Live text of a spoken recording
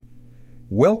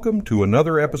Welcome to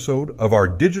another episode of our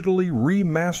digitally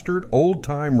remastered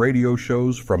old-time radio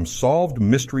shows from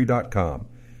SolvedMystery.com.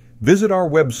 Visit our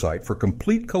website for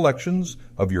complete collections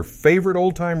of your favorite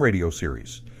old-time radio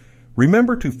series.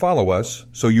 Remember to follow us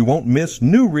so you won't miss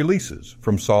new releases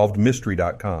from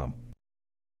SolvedMystery.com.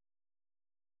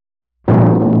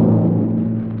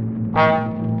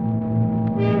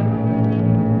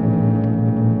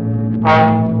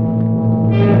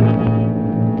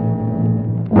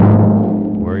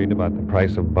 Worried about the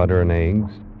price of butter and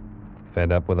eggs?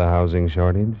 Fed up with a housing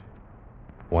shortage?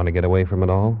 Want to get away from it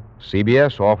all?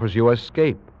 CBS offers you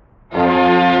Escape.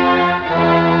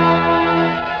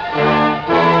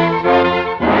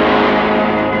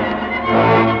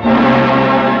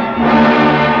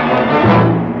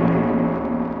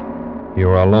 You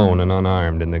are alone and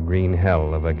unarmed in the green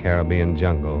hell of a Caribbean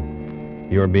jungle.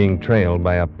 You are being trailed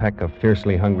by a pack of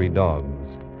fiercely hungry dogs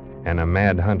and a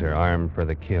mad hunter armed for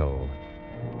the kill.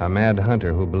 A mad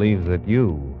hunter who believes that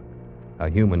you, a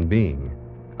human being,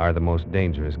 are the most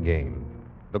dangerous game.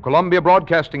 The Columbia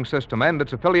Broadcasting System and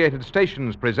its affiliated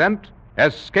stations present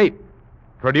Escape,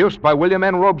 produced by William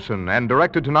N. Robeson and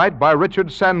directed tonight by Richard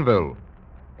Sanville.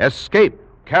 Escape,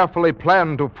 carefully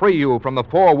planned to free you from the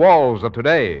four walls of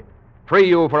today. Free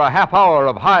you for a half hour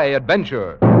of high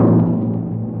adventure.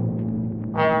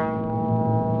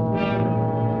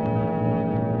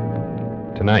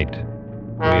 Tonight,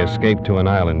 we escape to an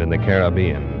island in the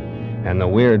Caribbean and the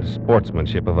weird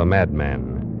sportsmanship of a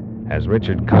madman, as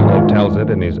Richard Congo tells it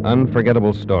in his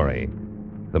unforgettable story,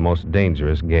 The Most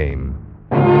Dangerous Game.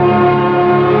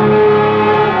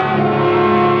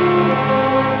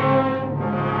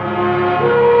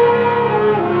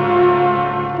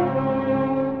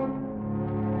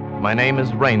 My name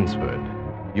is Rainsford.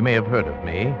 You may have heard of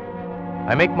me.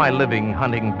 I make my living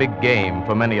hunting big game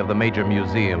for many of the major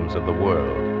museums of the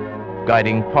world,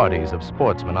 guiding parties of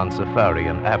sportsmen on safari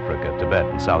in Africa, Tibet,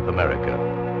 and South America.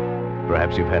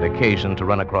 Perhaps you've had occasion to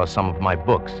run across some of my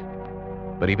books.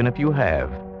 But even if you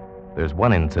have, there's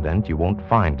one incident you won't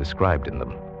find described in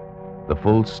them. The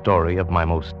full story of my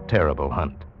most terrible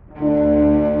hunt.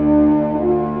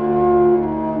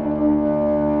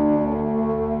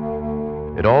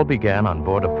 It all began on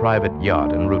board a private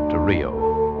yacht en route to Rio.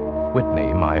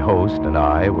 Whitney, my host, and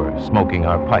I were smoking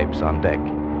our pipes on deck,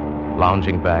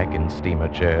 lounging back in steamer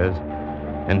chairs,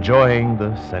 enjoying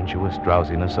the sensuous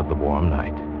drowsiness of the warm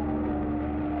night.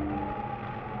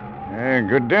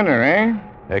 Good dinner, eh?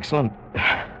 Excellent.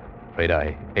 Afraid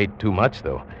I ate too much,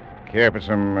 though. Care for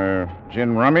some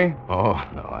gin rummy? Oh,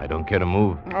 no, I don't care to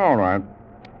move. All right.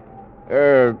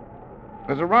 There's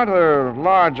a rather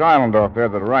large island off there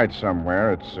to the right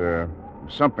somewhere. It's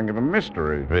something of a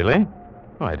mystery. Really?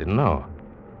 Oh, I didn't know.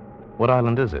 What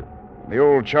island is it? The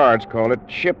old charts call it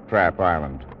Ship Trap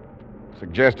Island.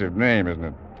 Suggestive name, isn't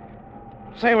it?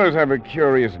 Sailors have a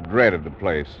curious dread of the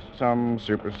place. Some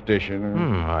superstition.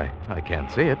 I can't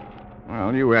see it.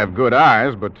 Well, you have good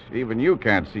eyes, but even you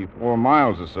can't see 4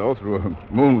 miles or so through a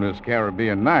moonless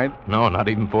Caribbean night. No, not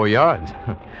even 4 yards.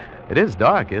 It is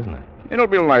dark, isn't it? It'll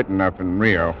be light enough in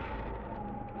Rio.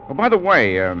 Oh, by the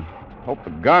way, hope the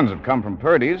guns have come from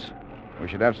Purdy's. We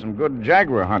should have some good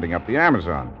jaguar hunting up the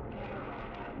Amazon.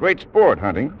 Great sport,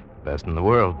 hunting. Best in the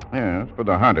world. Yeah, it's for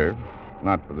the hunter,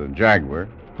 not for the jaguar.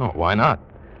 Oh, why not?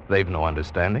 They've no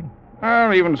understanding.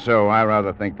 Well, even so, I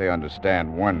rather think they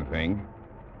understand one thing.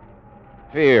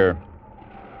 Fear.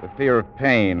 The fear of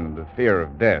pain and the fear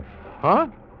of death. Huh?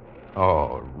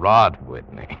 Oh, rot,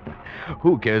 Whitney.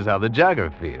 Who cares how the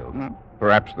jaguar feels?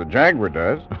 Perhaps the jaguar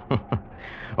does.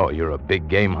 Oh, you're a big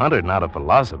game hunter, not a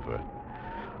philosopher.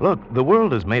 Look, the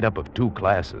world is made up of 2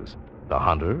 classes. The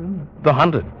hunter and the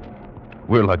hunted.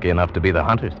 We're lucky enough to be the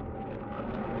hunters.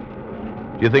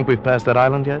 Do you think we've passed that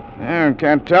island yet? Yeah,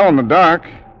 can't tell in the dark.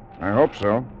 I hope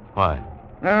so. Why?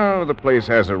 Oh, the place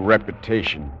has a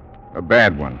reputation. A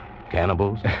bad one.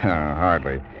 Cannibals?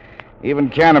 Hardly. Even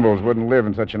cannibals wouldn't live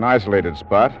in such an isolated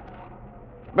spot.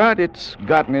 But it's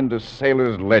gotten into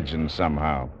sailors' legends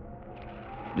somehow.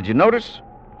 Did you notice?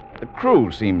 The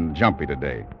crew seemed jumpy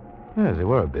today. Yes, they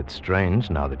were a bit strange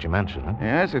now that you mention it.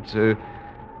 Yes, it's a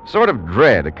sort of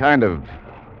dread, a kind of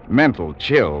mental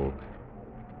chill.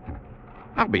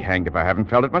 I'll be hanged if I haven't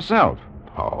felt it myself.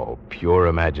 Oh, pure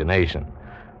imagination.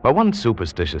 But one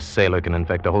superstitious sailor can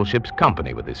infect a whole ship's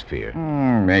company with his fear.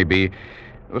 Maybe.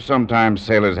 Though sometimes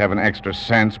sailors have an extra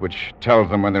sense which tells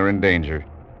them when they're in danger.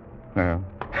 Well,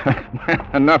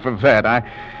 enough of that. I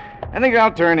think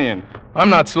I'll turn in. I'm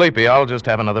not sleepy. I'll just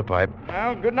have another pipe.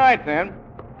 Well, good night, then.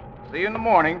 See you in the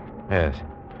morning. Yes.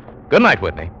 Good night,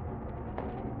 Whitney.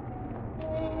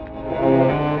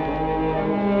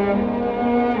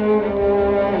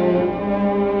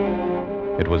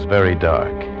 It was very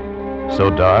dark.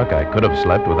 So dark I could have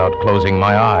slept without closing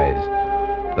my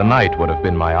eyes. The night would have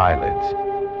been my eyelids.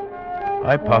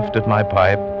 I puffed at my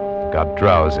pipe, got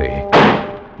drowsy.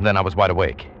 Then I was wide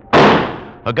awake.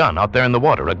 A gun out there in the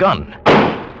water, a gun.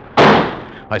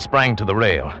 I sprang to the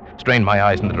rail, strained my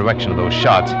eyes in the direction of those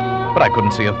shots, but I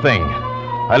couldn't see a thing.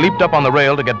 I leaped up on the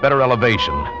rail to get better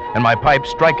elevation, and my pipe,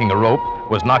 striking a rope,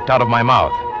 was knocked out of my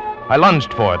mouth. I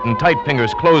lunged for it, and tight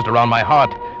fingers closed around my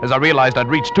heart as I realized I'd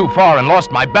reached too far and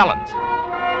lost my balance.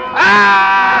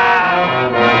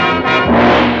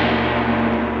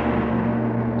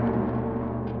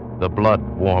 The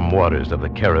blood-warm waters of the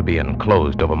Caribbean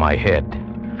closed over my head.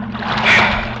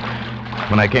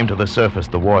 When I came to the surface,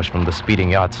 the wash from the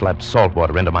speeding yacht slapped salt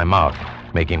water into my mouth,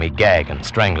 making me gag and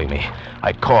strangling me.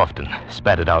 I coughed and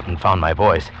spat it out and found my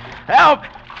voice. Help!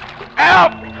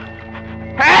 Help!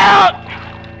 Help!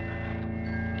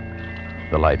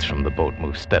 The lights from the boat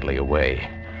moved steadily away.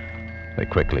 They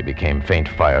quickly became faint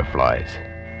fireflies.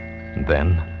 And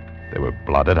then they were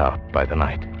blotted out by the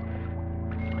night.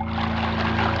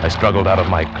 I struggled out of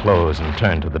my clothes and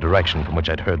turned to the direction from which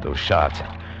I'd heard those shots.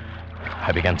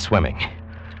 I began swimming,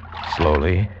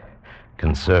 slowly,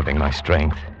 conserving my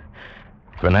strength.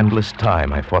 For an endless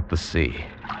time, I fought the sea.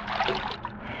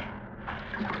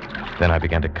 Then I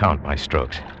began to count my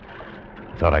strokes.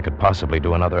 I thought I could possibly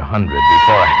do another 100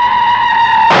 before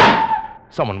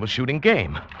Someone was shooting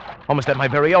game. Almost at my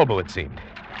very elbow, it seemed.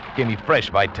 It gave me fresh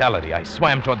vitality. I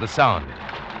swam toward the sound.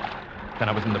 Then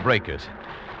I was in the breakers.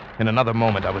 In another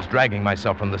moment, I was dragging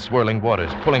myself from the swirling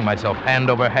waters, pulling myself hand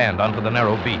over hand onto the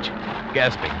narrow beach,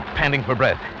 gasping, panting for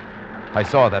breath. I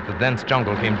saw that the dense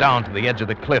jungle came down to the edge of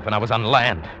the cliff, and I was on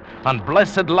land, on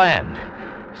blessed land,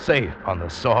 safe on the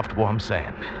soft, warm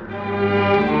sand.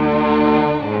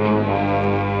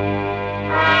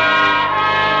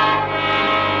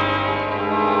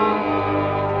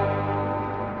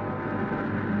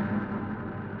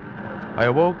 I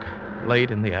awoke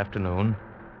late in the afternoon,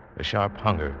 a sharp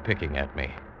hunger picking at me.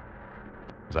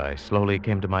 As I slowly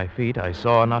came to my feet, I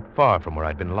saw, not far from where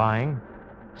I'd been lying,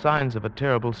 signs of a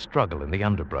terrible struggle in the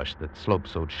underbrush that sloped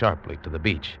so sharply to the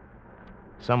beach.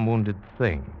 Some wounded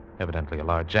thing, evidently a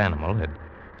large animal, had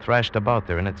thrashed about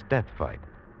there in its death fight.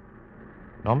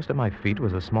 And almost at my feet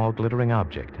was a small glittering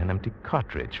object, an empty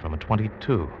cartridge from a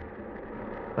 .22.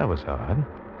 That was odd.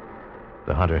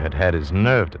 The hunter had had his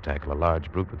nerve to tackle a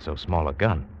large brute with so small a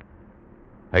gun.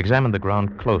 I examined the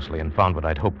ground closely and found what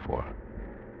I'd hoped for.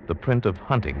 The print of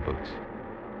hunting boots.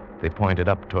 They pointed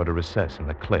up toward a recess in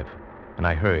the cliff, and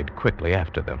I hurried quickly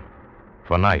after them,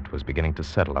 for night was beginning to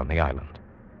settle on the island.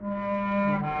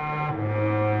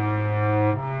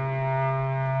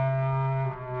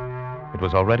 It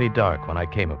was already dark when I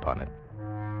came upon it.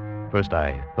 First,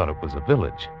 I thought it was a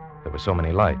village. There were so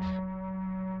many lights.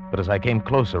 But as I came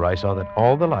closer, I saw that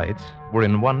all the lights were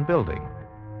in one building,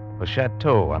 a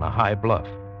chateau on a high bluff.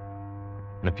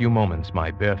 In a few moments,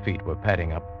 my bare feet were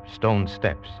padding up stone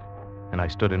steps, and I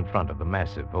stood in front of the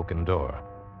massive oaken door.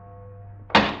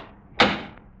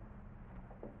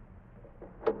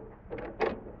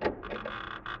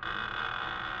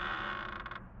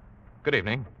 Good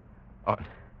evening. Oh,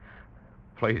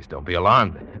 please don't be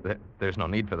alarmed. There's no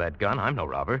need for that gun. I'm no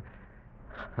robber.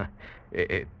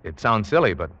 It sounds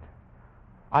silly, but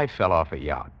I fell off a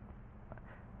yacht.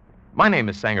 My name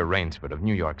is Sanger Rainsford of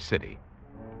New York City.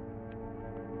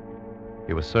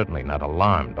 He was certainly not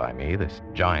alarmed by me, this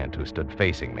giant who stood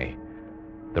facing me.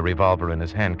 The revolver in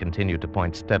his hand continued to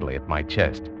point steadily at my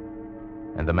chest,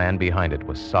 and the man behind it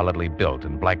was solidly built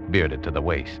and black-bearded to the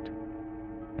waist,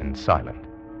 and silent.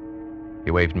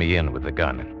 He waved me in with the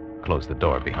gun and closed the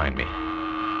door behind me.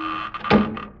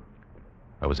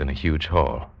 I was in a huge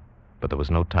hall, but there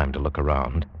was no time to look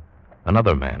around.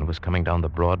 Another man was coming down the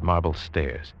broad marble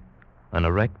stairs, an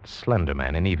erect, slender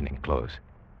man in evening clothes.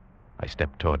 I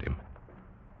stepped toward him.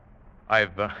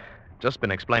 I've just been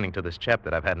explaining to this chap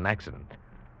that I've had an accident.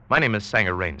 My name is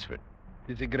Sanger Rainsford.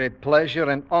 It is a great pleasure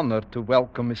and honor to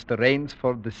welcome Mr.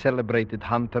 Rainsford, the celebrated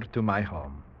hunter, to my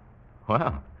home.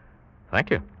 Well,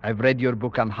 thank you. I've read your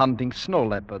book on hunting snow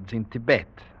leopards in Tibet.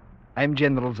 I'm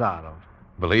General Zarov.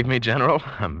 Believe me, General,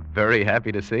 I'm very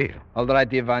happy to see you. All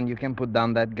right, Ivan, you can put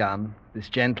down that gun. This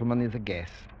gentleman is a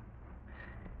guest.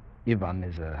 Ivan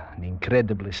is an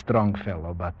incredibly strong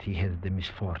fellow, but he has the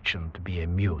misfortune to be a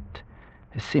mute.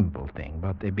 A simple thing,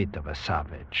 but a bit of a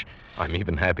savage. I'm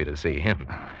even happy to see him.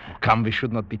 Come, we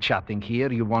should not be chatting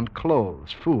here. You want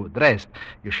clothes, food, rest.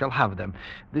 You shall have them.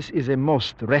 This is a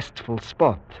most restful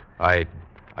spot. I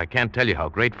can't tell you how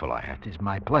grateful I am. It is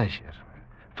my pleasure.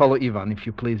 Follow Ivan, if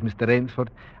you please, Mr. Rainsford.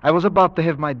 I was about to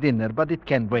have my dinner, but it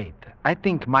can wait. I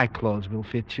think my clothes will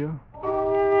fit you.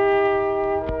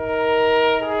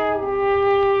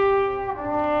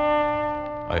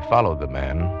 I followed the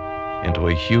man into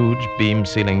a huge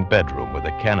beam-ceiling bedroom with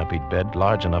a canopied bed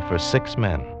large enough for 6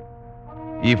 men.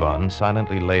 Ivan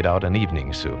silently laid out an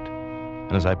evening suit,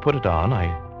 and as I put it on,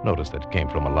 I noticed that it came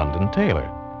from a London tailor.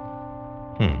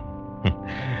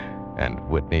 And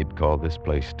Whitney'd called this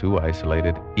place too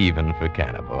isolated even for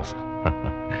cannibals.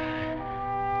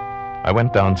 I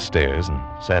went downstairs and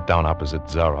sat down opposite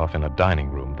Zaroff in a dining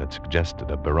room that suggested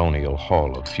a baronial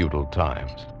hall of feudal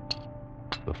times.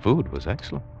 The food was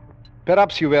excellent.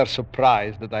 Perhaps you were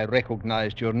surprised that I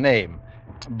recognized your name,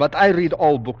 but I read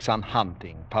all books on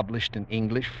hunting, published in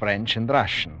English, French, and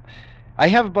Russian. I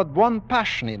have but one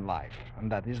passion in life,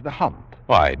 and that is the hunt.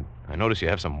 Why, I notice you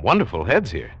have some wonderful heads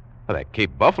here. Well, that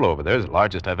Cape Buffalo over there is the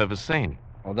largest I've ever seen.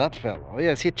 Oh, that fellow.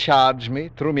 Yes, he charged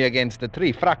me, threw me against a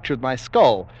tree, fractured my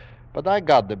skull. But I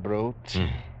got the brute.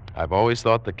 I've always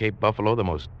thought the Cape Buffalo the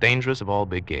most dangerous of all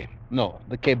big game. No,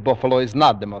 the Cape Buffalo is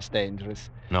not the most dangerous.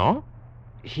 No?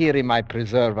 Here in my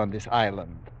preserve on this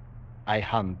island, I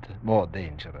hunt more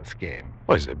dangerous game.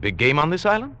 Oh, is there big game on this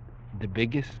island? The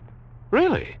biggest?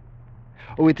 Really?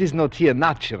 Oh, it is not here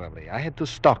naturally. I had to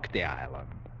stock the island.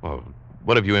 Well,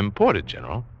 what have you imported,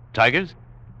 General? Tigers?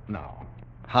 No.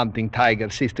 Hunting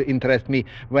tigers ceased to interest me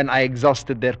when I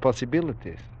exhausted their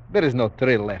possibilities. There is no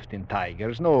thrill left in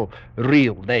tigers, no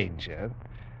real danger.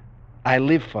 I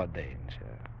live for danger.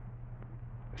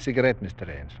 Cigarette, Mr.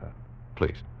 Rainsford.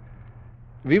 Please.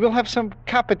 We will have some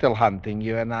capital hunting,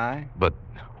 you and I. But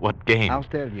what game? I'll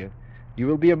tell you. You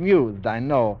will be amused, I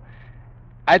know.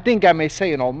 I think I may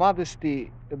say in all modesty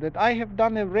that I have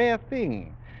done a rare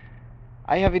thing.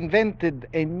 I have invented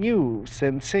a new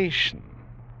sensation.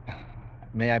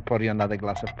 May I pour you another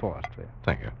glass of port?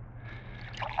 Thank you.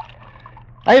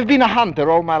 I have been a hunter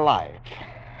all my life,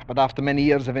 but after many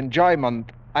years of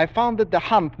enjoyment, I found that the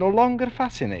hunt no longer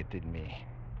fascinated me.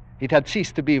 It had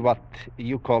ceased to be what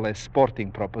you call a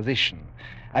sporting proposition.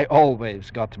 I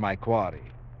always got my quarry,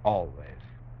 always.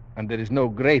 And there is no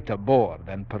greater bore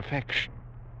than perfection.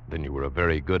 Then you were a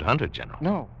very good hunter, General.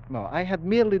 No. I had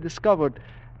merely discovered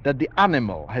that the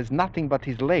animal has nothing but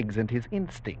his legs and his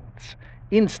instincts.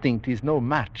 Instinct is no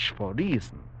match for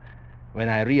reason. When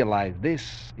I realized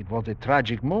this, it was a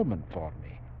tragic moment for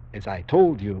me. As I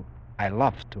told you, I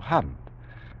love to hunt.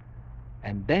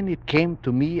 And then it came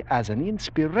to me as an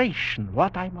inspiration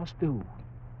what I must do.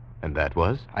 And that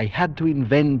was? I had to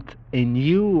invent a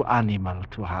new animal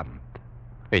to hunt.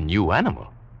 A new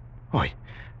animal? Why,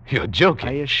 you're joking.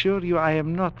 I assure you I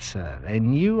am not, sir. A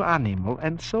new animal,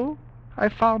 and so I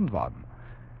found one.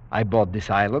 I bought this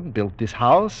island, built this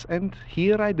house, and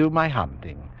here I do my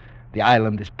hunting. The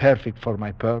island is perfect for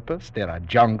my purpose. There are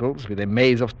jungles with a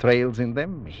maze of trails in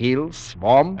them, hills,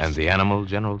 swamps. And the animal,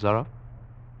 General Zaroff?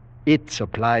 It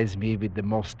supplies me with the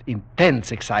most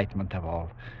intense excitement of all.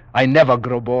 I never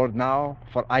grow bored now,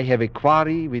 for I have a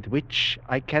quarry with which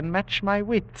I can match my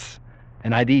wits.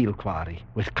 An ideal quarry,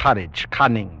 with courage,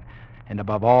 cunning, and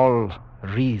above all,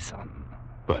 reason.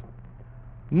 But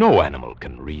no animal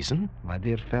can reason. My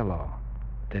dear fellow,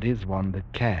 there is one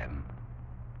that can.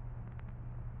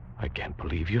 I can't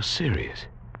believe you're serious.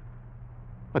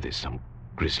 Well, there's some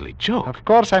grisly joke. Of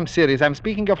course I'm serious. I'm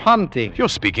speaking of hunting. You're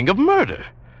speaking of murder.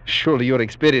 Surely your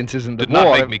experiences in the Did war...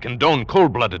 not make me condone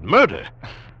cold-blooded murder.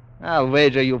 I'll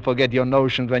wager you'll forget your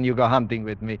notions when you go hunting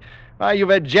with me. Why, you've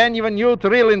a genuine new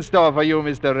thrill in store for you,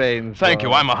 Mr. Raines. Thank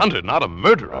you. I'm a hunter, not a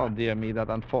murderer. Oh, dear me, that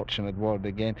unfortunate word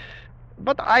again.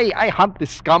 But I hunt the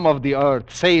scum of the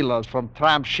earth, sailors from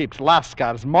tramp ships,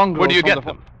 lascars, mongrels... Where do you from get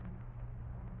them?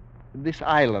 This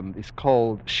island is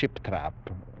called Ship Trap.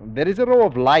 There is a row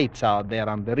of lights out there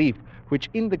on the reef which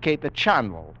indicate a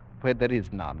channel where there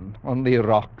is none, only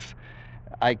rocks.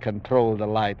 I control the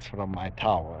lights from my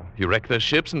tower. You wreck their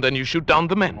ships and then you shoot down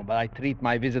the men. Oh, but I treat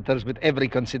my visitors with every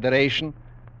consideration.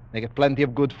 They get plenty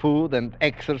of good food and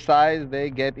exercise. They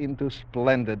get into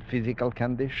splendid physical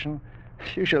condition.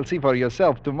 You shall see for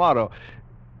yourself tomorrow.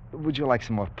 Would you like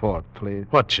some more port, please?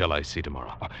 What shall I see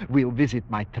tomorrow? We'll visit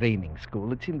my training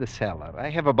school. It's in the cellar. I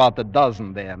have about a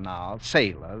dozen there now.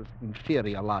 Sailors.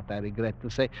 Inferior lot, I regret to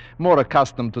say. More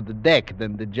accustomed to the deck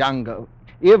than the jungle.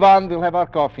 Ivan, we'll have our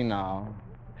coffee now.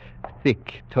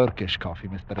 Thick Turkish coffee,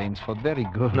 Mr. Rainsford. Very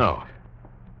good. No.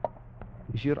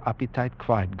 Is your appetite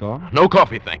quite gone? No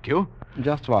coffee, thank you.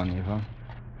 Just one, Ivan.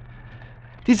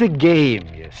 It is a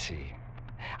game, you see.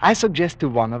 I suggest to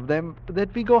one of them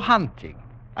that we go hunting.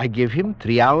 I give him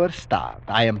 3 hours start.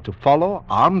 I am to follow,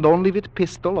 armed only with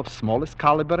pistol of smallest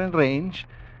caliber and range.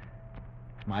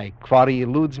 If my quarry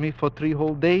eludes me for 3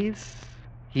 whole days,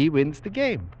 he wins the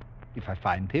game. If I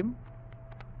find him,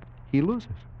 he loses.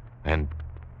 And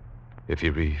If he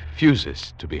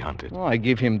refuses to be hunted? Oh, I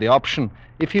give him the option.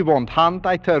 If he won't hunt,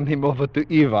 I turn him over to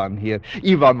Ivan here.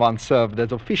 Ivan once served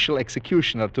as official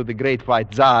executioner to the Great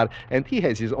White Tsar, and he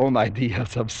has his own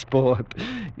ideas of sport.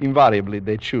 Invariably,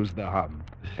 they choose the hunt.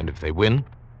 And if they win?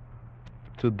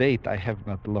 To date, I have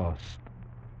not lost.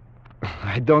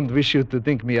 I don't wish you to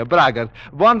think me a braggart.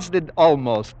 Once did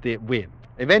almost win.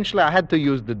 Eventually, I had to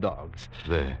use the dogs.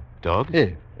 The dogs?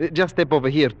 Yeah. Just step over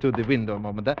here to the window a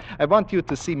moment. I want you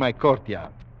to see my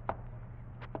courtyard.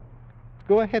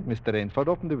 Go ahead, Mr. Rainford.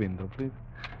 Open the window, please.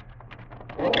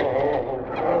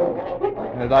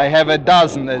 And I have a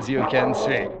dozen, as you can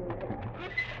see.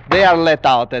 They are let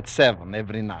out at 7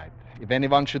 every night. If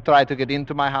anyone should try to get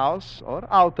into my house or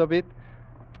out of it,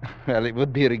 well, it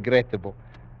would be regrettable.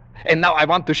 And now I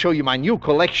want to show you my new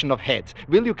collection of heads.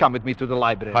 Will you come with me to the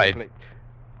library, please?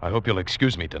 I hope you'll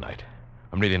excuse me tonight.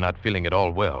 I'm really not feeling at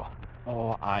all well.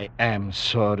 Oh, I am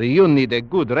sorry. You need a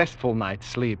good, restful night's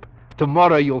sleep.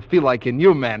 Tomorrow you'll feel like a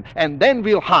new man, and then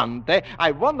we'll hunt.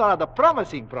 I wonder at the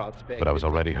promising prospect. But I was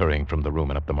already hurrying from the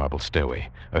room and up the marble stairway.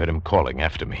 I heard him calling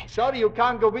after me. Sorry you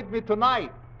can't go with me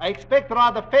tonight. I expect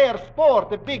rather fair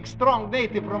sport, a big, strong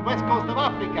native from west coast of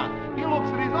Africa. He looks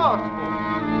resourceful.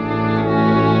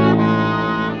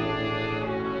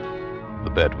 The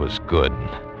bed was good.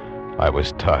 I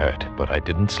was tired, but I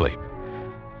didn't sleep.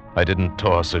 I didn't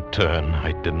toss or turn.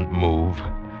 I didn't move.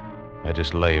 I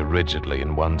just lay rigidly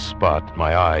in one spot,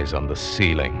 my eyes on the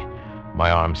ceiling,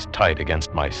 my arms tight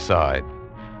against my side,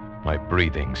 my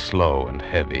breathing slow and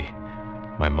heavy,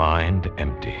 my mind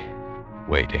empty,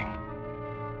 waiting.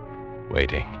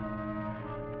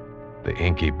 The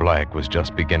inky black was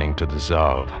just beginning to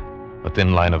dissolve. A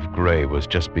thin line of gray was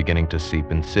just beginning to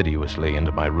seep insidiously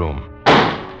into my room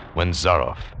when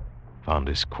Zaroff found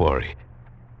his quarry.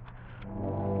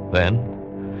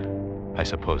 Then, I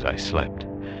suppose I slept.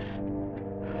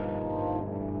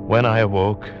 When I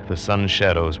awoke, the sun's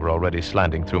shadows were already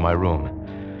slanting through my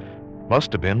room.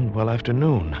 Must have been well after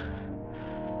noon.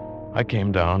 I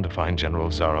came down to find General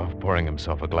Zaroff pouring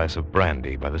himself a glass of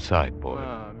brandy by the sideboard.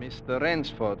 Mr.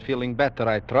 Rainsford, feeling better,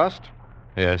 I trust?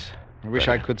 Yes. I wish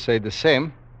I could say the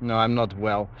same. No, I'm not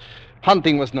well.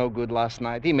 Hunting was no good last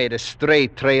night. He made a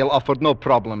straight trail, offered no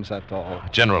problems at all.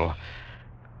 General,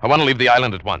 I want to leave the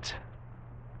island at once.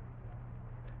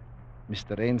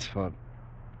 Mr. Rainsford,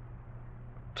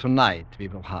 tonight we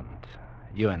will hunt,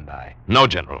 you and I. No,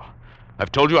 General.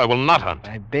 I've told you I will not hunt.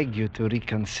 I beg you to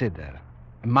reconsider.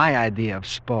 My idea of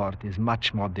sport is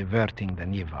much more diverting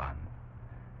than Ivan.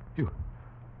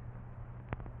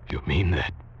 You mean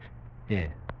that? Yeah,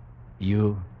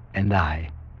 you and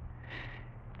I.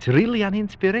 It's really an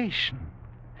inspiration.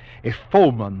 A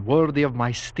foeman worthy of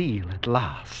my steel at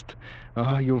last.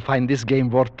 Oh, you'll find this game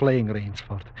worth playing,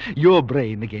 Rainsford. Your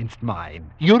brain against mine.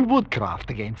 Your woodcraft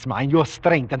against mine. Your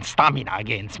strength and stamina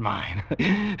against mine.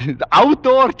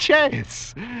 Outdoor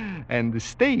chess. And the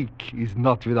stake is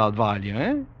not without value,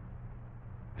 eh?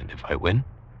 And if I win?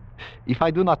 If I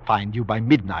do not find you by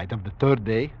midnight of the third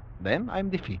day, then I'm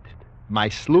defeated. My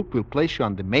sloop will place you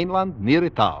on the mainland near a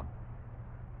town.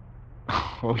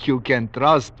 Oh, you can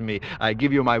trust me. I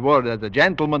give you my word as a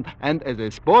gentleman and as a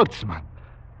sportsman.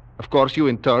 Of course, you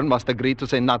in turn must agree to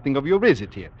say nothing of your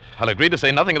visit here. I'll agree to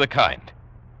say nothing of the kind.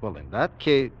 Well, in that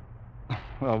case,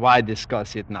 well, why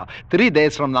discuss it now? 3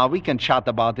 days from now, we can chat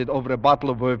about it over a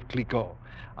bottle of Veuve Clicquot.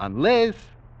 Unless...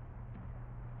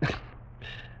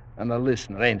 And now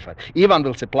listen, Rainford. Ivan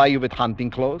will supply you with hunting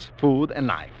clothes, food, and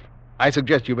knife. I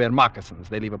suggest you wear moccasins.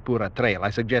 They leave a poorer trail.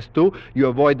 I suggest, too, you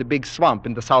avoid the big swamp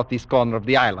in the southeast corner of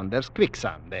the island. There's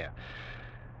quicksand there.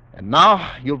 And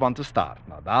now you'll want to start,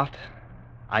 no doubt.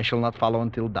 I shall not follow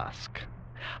until dusk.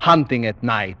 Hunting at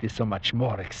night is so much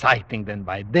more exciting than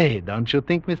by day, don't you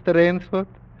think, Mr. Rainsford?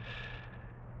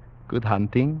 Good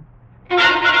hunting.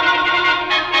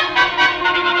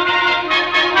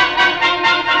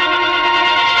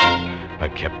 I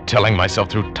kept telling myself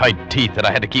through tight teeth that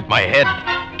I had to keep my head.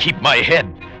 Keep my head.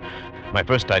 My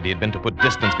first idea had been to put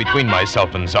distance between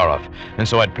myself and Zaroff, and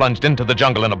so I'd plunged into the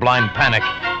jungle in a blind panic.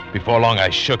 Before long, I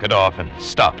shook it off and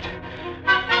stopped.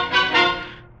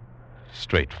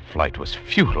 Straight flight was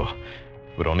futile.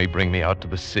 It would only bring me out to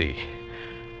the sea.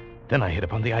 Then I hit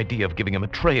upon the idea of giving him a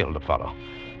trail to follow.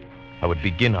 I would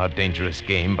begin our dangerous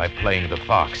game by playing the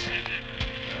fox.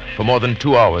 For more than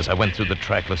 2 hours, I went through the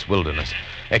trackless wilderness,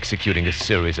 executing a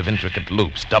series of intricate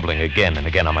loops, doubling again and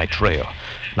again on my trail.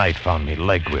 Night found me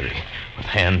leg-weary, with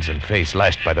hands and face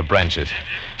lashed by the branches.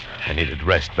 I needed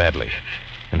rest badly,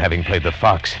 and having played the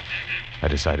fox, I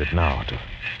decided now to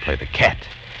play the cat.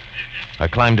 I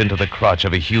climbed into the crotch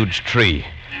of a huge tree.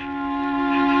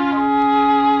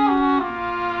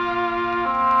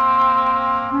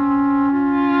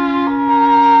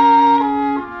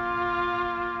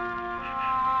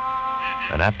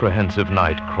 apprehensive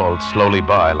night crawled slowly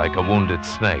by like a wounded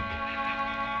snake.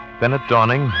 Then at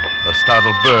dawning, a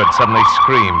startled bird suddenly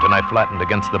screamed, and I flattened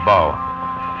against the bough.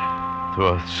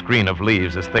 Through a screen of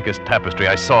leaves as thick as tapestry,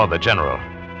 I saw the general.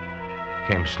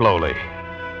 He came slowly,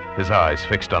 his eyes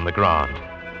fixed on the ground.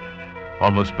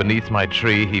 Almost beneath my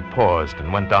tree, he paused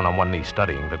and went down on one knee,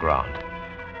 studying the ground.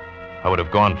 I would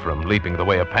have gone for him, leaping the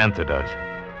way a panther does,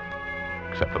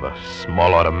 except for the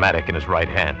small automatic in his right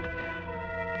hand.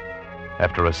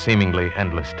 After a seemingly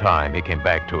endless time, he came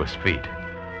back to his feet.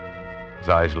 His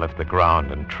eyes left the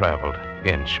ground and traveled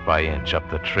inch by inch up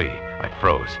the tree. I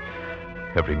froze,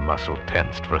 every muscle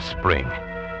tensed for a spring.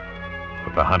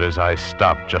 But the hunter's eyes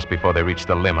stopped just before they reached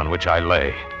the limb on which I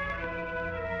lay.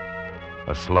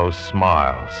 A slow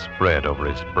smile spread over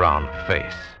his brown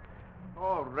face.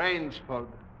 Oh, Rainsford,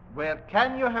 where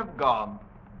can you have gone?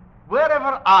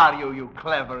 Wherever are you, you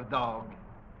clever dog?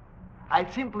 I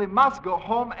simply must go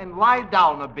home and lie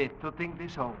down a bit to think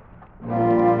this over.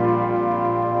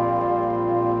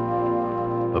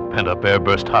 The pent-up air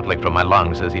burst hotly from my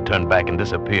lungs as he turned back and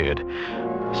disappeared.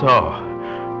 So,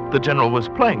 the general was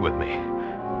playing with me,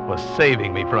 was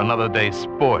saving me for another day's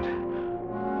sport.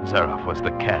 Zaroff was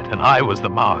the cat, and I was the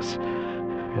mouse.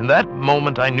 In that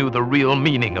moment, I knew the real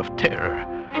meaning of terror.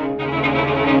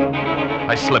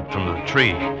 I slipped from the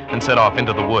tree and set off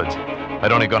into the woods.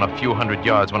 I'd only gone a few hundred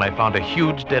yards when I found a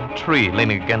huge dead tree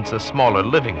leaning against a smaller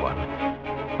living one.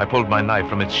 I pulled my knife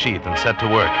from its sheath and set to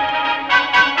work.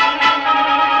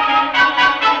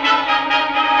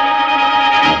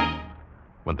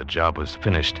 When the job was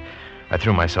finished, I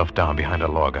threw myself down behind a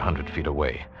log 100 feet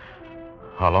away.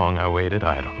 How long I waited,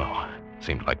 I don't know. It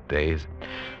seemed like days.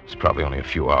 It was probably only a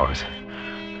few hours.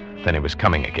 Then he was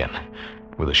coming again,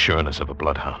 with the sureness of a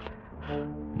bloodhound.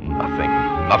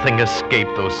 Nothing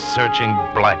escaped those searching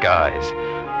black eyes.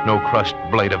 No crushed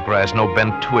blade of grass, no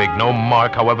bent twig, no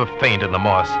mark, however faint, in the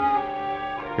moss.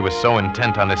 He was so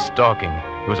intent on his stalking,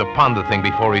 he was upon the thing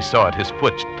before he saw it, his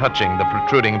foot touching the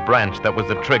protruding branch that was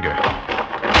the trigger.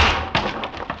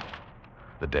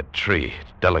 The dead tree,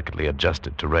 delicately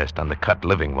adjusted to rest on the cut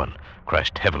living one,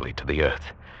 crashed heavily to the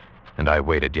earth. And I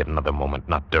waited yet another moment,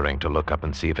 not daring to look up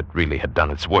and see if it really had done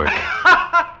its work.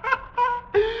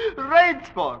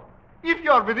 Rainsford, if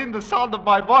you're within the sound of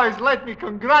my voice, let me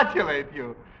congratulate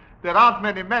you. There aren't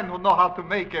many men who know how to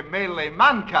make a melee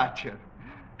man-catcher.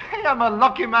 I am a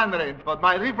lucky man, Rainsford.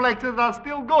 My reflexes are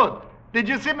still good. Did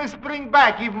you see me spring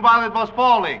back even while it was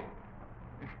falling?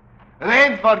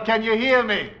 Rainsford, can you hear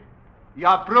me? You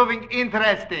are proving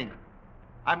interesting.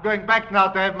 I'm going back now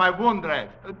to have my wound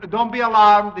dressed. Don't be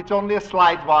alarmed. It's only a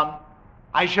slight one.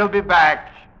 I shall be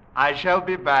back. I shall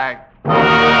be back.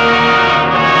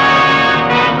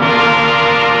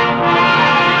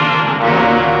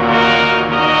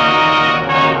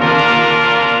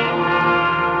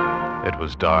 It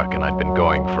was dark, and I'd been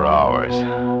going for hours.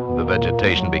 The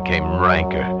vegetation became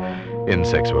ranker.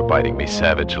 Insects were biting me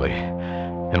savagely.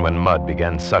 And when mud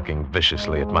began sucking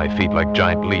viciously at my feet like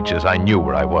giant leeches, I knew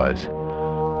where I was.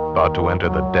 About to enter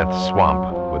the death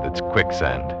swamp with its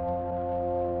quicksand.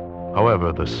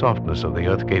 However, the softness of the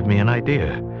earth gave me an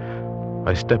idea.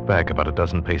 I stepped back about a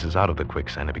dozen paces out of the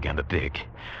quicksand and began to dig.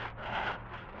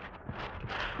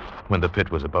 When the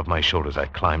pit was above my shoulders, I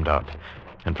climbed out,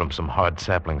 and from some hard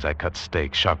saplings I cut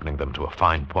stakes, sharpening them to a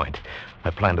fine point. I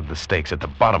planted the stakes at the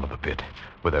bottom of the pit,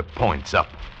 with their points up.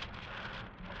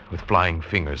 With flying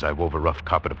fingers, I wove a rough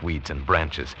carpet of weeds and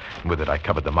branches, and with it I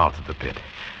covered the mouth of the pit.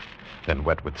 Then,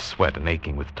 wet with sweat and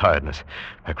aching with tiredness,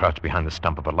 I crouched behind the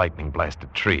stump of a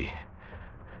lightning-blasted tree.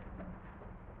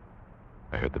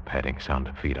 I heard the padding sound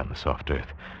of feet on the soft earth.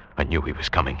 I knew he was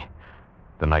coming.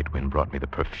 The night wind brought me the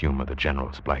perfume of the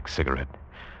general's black cigarette.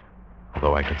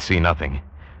 Although I could see nothing, it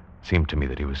seemed to me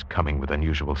that he was coming with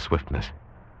unusual swiftness,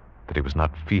 that he was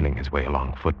not feeling his way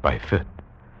along foot by foot.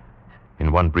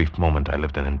 In one brief moment, I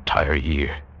lived an entire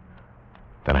year.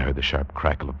 Then I heard the sharp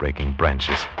crackle of breaking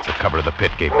branches as the cover of the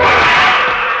pit gave way.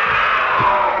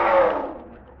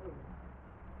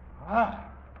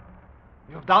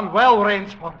 You've done well,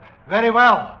 Rainsford. Very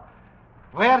well.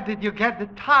 Where did you get the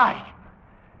time?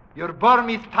 Your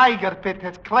Burmese tiger pit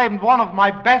has claimed one of my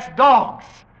best dogs.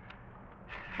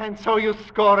 And so you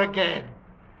score again.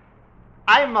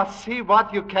 I must see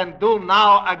what you can do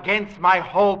now against my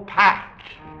whole pack.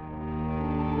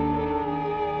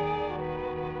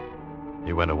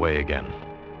 He went away again,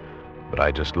 but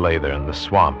I just lay there in the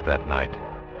swamp that night.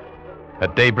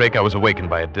 At daybreak, I was awakened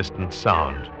by a distant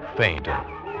sound, faint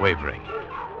and wavering,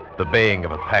 the baying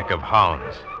of a pack of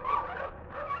hounds.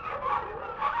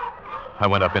 I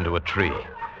went up into a tree.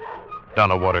 Down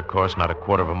a watercourse, not a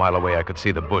quarter of a mile away, I could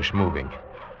see the bush moving.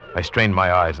 I strained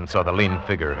my eyes and saw the lean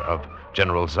figure of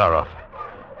General Zaroff.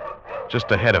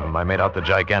 Just ahead of him, I made out the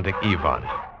gigantic Ivan,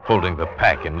 holding the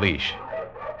pack in leash.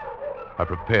 I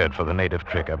prepared for the native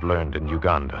trick I've learned in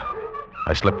Uganda.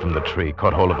 I slipped from the tree,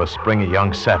 caught hold of a springy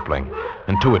young sapling,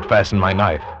 and to it fastened my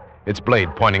knife, its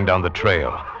blade pointing down the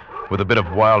trail. With a bit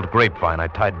of wild grapevine, I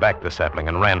tied back the sapling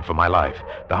and ran for my life.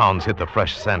 The hounds hit the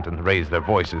fresh scent and raised their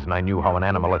voices, and I knew how an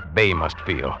animal at bay must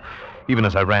feel. Even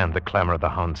as I ran, the clamor of the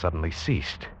hounds suddenly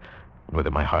ceased, and with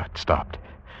it my heart stopped,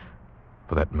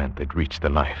 for that meant they'd reached the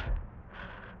knife.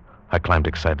 I climbed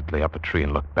excitedly up a tree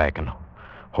and looked back, and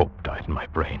hope died in my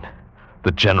brain.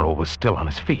 The general was still on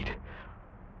his feet.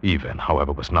 Ivan,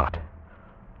 however, was not.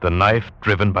 The knife,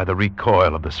 driven by the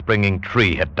recoil of the springing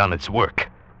tree, had done its work.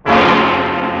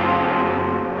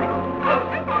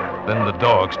 Then the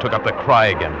dogs took up the cry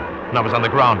again, and I was on the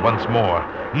ground once more.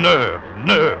 Nerve!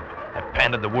 Nerve! I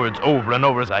panted the words over and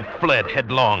over as I fled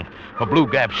headlong. A blue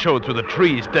gap showed through the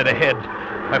trees dead ahead.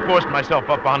 I forced myself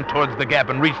up on towards the gap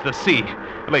and reached the sea.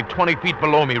 It lay 20 feet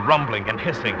below me, rumbling and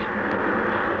hissing.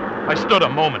 I stood a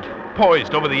moment,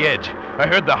 poised over the edge. I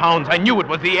heard the hounds. I knew it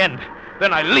was the end.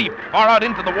 Then I leaped far out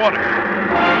into the water.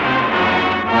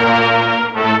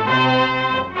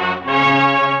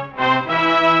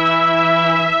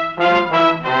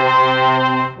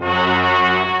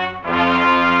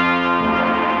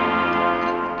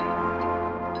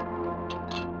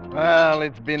 Well,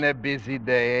 it's been a busy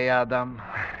day, eh, Adam?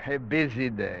 A busy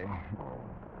day.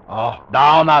 Oh,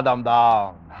 down, Adam,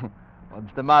 down.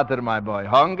 What's the matter, my boy?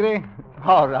 Hungry?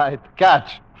 All right,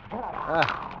 catch.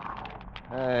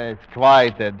 It's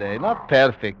quite a day. Not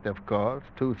perfect, of course.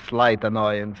 2 slight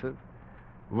annoyances.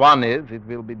 One is it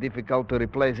will be difficult to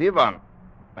replace Ivan.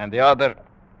 And the other,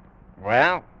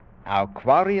 well, our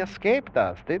quarry escaped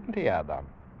us, didn't he, Adam?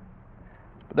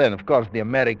 But then, of course, the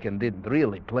American didn't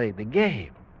really play the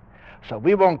game. So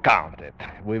we won't count it.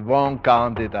 We won't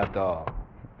count it at all.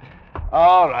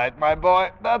 All right, my boy.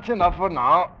 That's enough for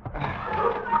now.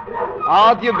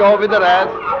 Out you go with the rest.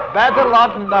 Better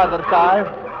luck another time.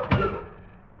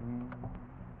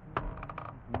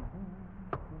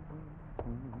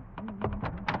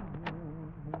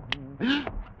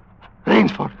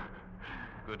 Rainsford.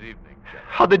 Good evening, General.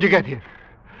 How did you get here?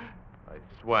 I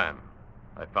swam.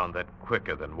 I found that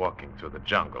quicker than walking through the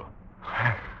jungle.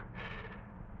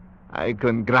 I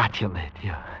congratulate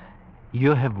you.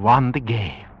 You have won the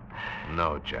game.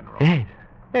 No, General.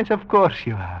 Yes, of course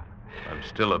you have. I'm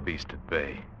still a beast at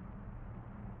bay.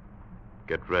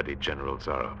 Get ready, General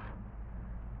Zaroff.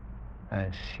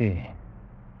 I see.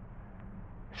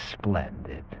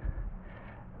 Splendid.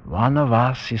 One of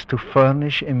us is to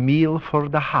furnish a meal for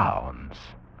the hounds.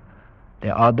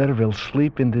 The other will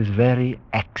sleep in this very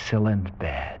excellent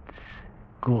bed.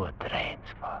 Good,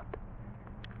 Rainsford.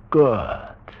 Good.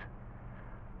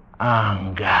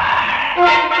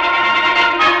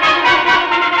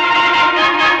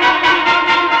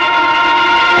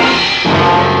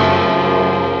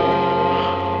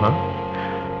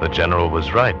 Huh? The General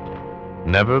was right.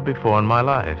 Never before in my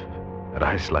life had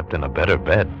I slept in a better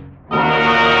bed.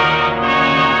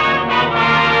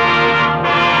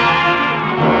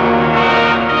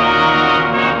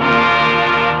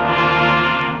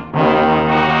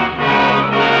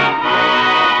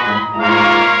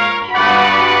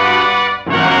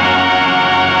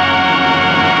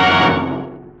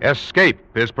 Escape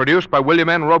is produced by William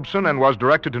N. Robeson and was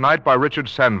directed tonight by Richard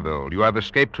Sanville. You have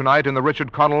escaped tonight in the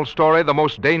Richard Connell story, The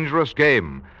Most Dangerous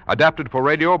Game, adapted for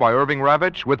radio by Irving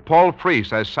Ravitch, with Paul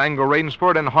Frees as Sango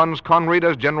Rainsford and Hans Conried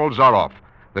as General Zaroff.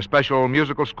 The special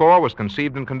musical score was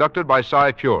conceived and conducted by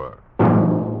Cy Feuer.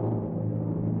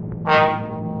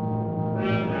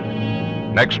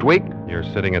 Next week, you're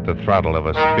sitting at the throttle of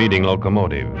a speeding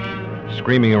locomotive,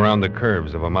 screaming around the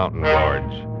curves of a mountain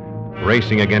gorge,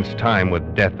 racing against time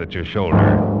with death at your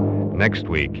shoulder. Next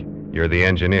week, you're the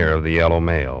engineer of the Yellow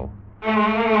Mail.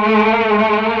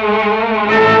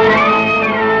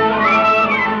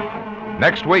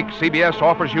 Next week, CBS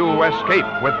offers you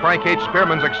Escape with Frank H.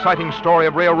 Spearman's exciting story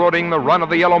of railroading the run of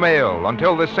the Yellow Mail.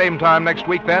 Until this same time next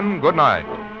week, then, good night.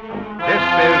 This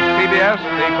is CBS,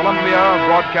 the Columbia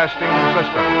Broadcasting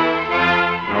System.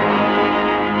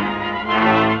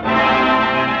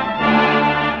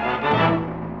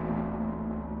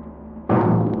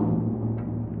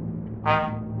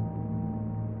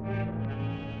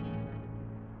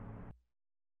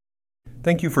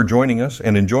 Thank you for joining us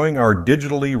and enjoying our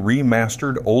digitally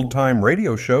remastered old-time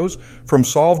radio shows from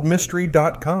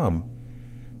SolvedMystery.com.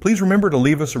 Please remember to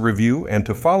leave us a review and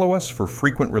to follow us for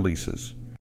frequent releases.